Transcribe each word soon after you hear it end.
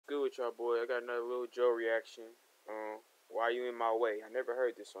with y'all, boy? I got another Lil Joe reaction. Why You In My Way? I never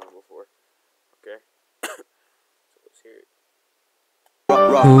heard this song before. Okay. So let's hear it.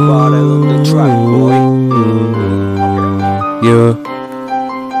 Rock bottom of the track, boy. Okay. Yeah.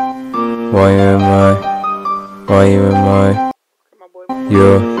 Why am I? Why you in my? Okay, my boy.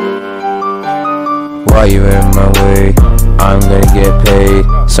 Yeah. Why you in my way? I'm gonna get paid,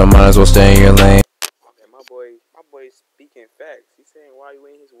 so might as well stay in your lane. Okay, my boy's speaking facts. He's saying, why you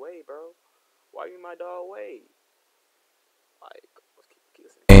in his way, bro? Why you in my dog way? Like, let's keep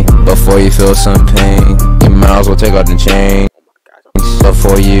listening. Before you feel some pain, you might as well take out the chain. Oh my gosh.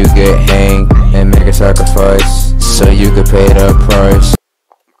 Before you get hanged and make a sacrifice, so you could pay the price.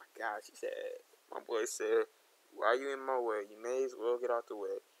 Oh my gosh, my boy said, why you in my way? You may as well get out the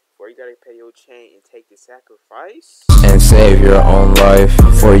way. Before you gotta pay your chain and take the sacrifice. And save your own life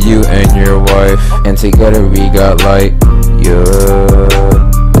for you and your wife. And together we got light. Yeah.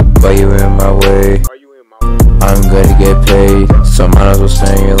 Why you in my way? Why you in my way? I'm gonna get paid, so might as well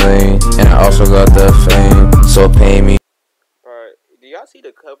stay in your lane. And I also got the fame, so pay me. Bro, do y'all see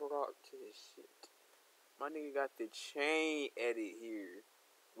the cover art to this shit? My nigga got the chain edit here.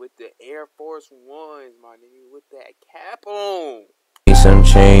 With the Air Force Ones, my nigga. With that cap on. Need some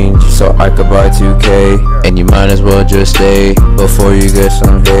change, so I could buy 2K. And you might as well just stay, before you get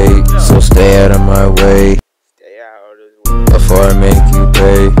some hate. So stay out of my way, Stay out of this way. before I make you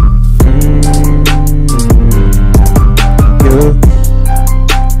pay.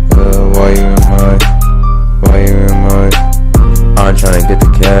 Why you in my? Why you in my? I'm trying to get the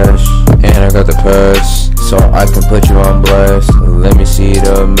cash, and I got the pass, so I can put you on blast. Let me see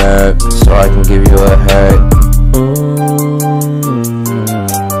the map, so I can give you a hat.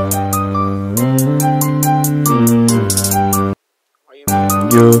 Why you in my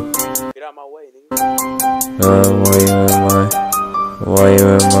way? You. Get out my way, nigga. Why you in my? Why you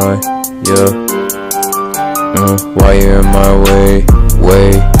in my? Yeah. Why you in my way?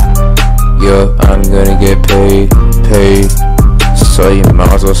 Yeah, I'm gonna get paid. So you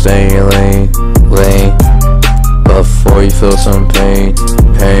might as well stay in your lane. Before you feel some pain.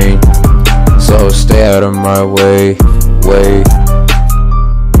 So stay out of my way.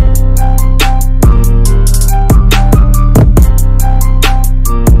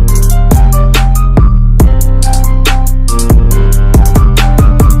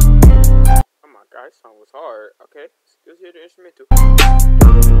 Oh my god, this song was hard. Okay, let's hear the instrumental.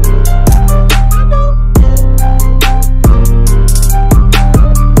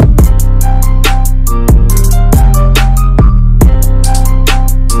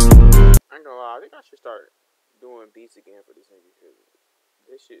 I think I should start doing beats again for this nigga, because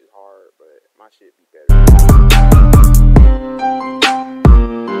this shit is hard, but my shit be better.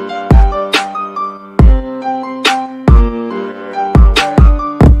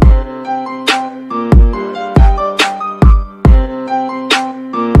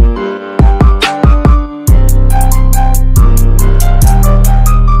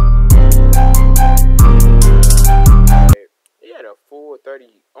 He had a full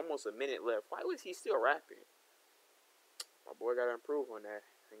 30, almost a minute left. Why was he still rapping? My boy gotta improve on that.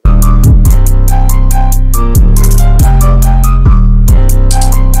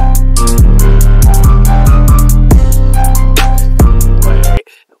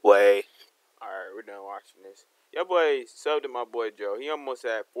 Wait. Alright, we're done watching this. Your boy subbed to my boy Joe. He almost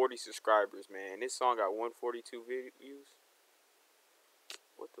had 40 subscribers, man. This song got 142 views.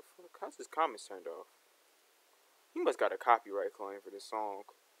 What the fuck? How's his comments turned off? He must got a copyright claim for this song.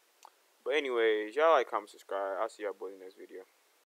 But anyways, y'all like, comment, subscribe. I'll see y'all boys in the next video.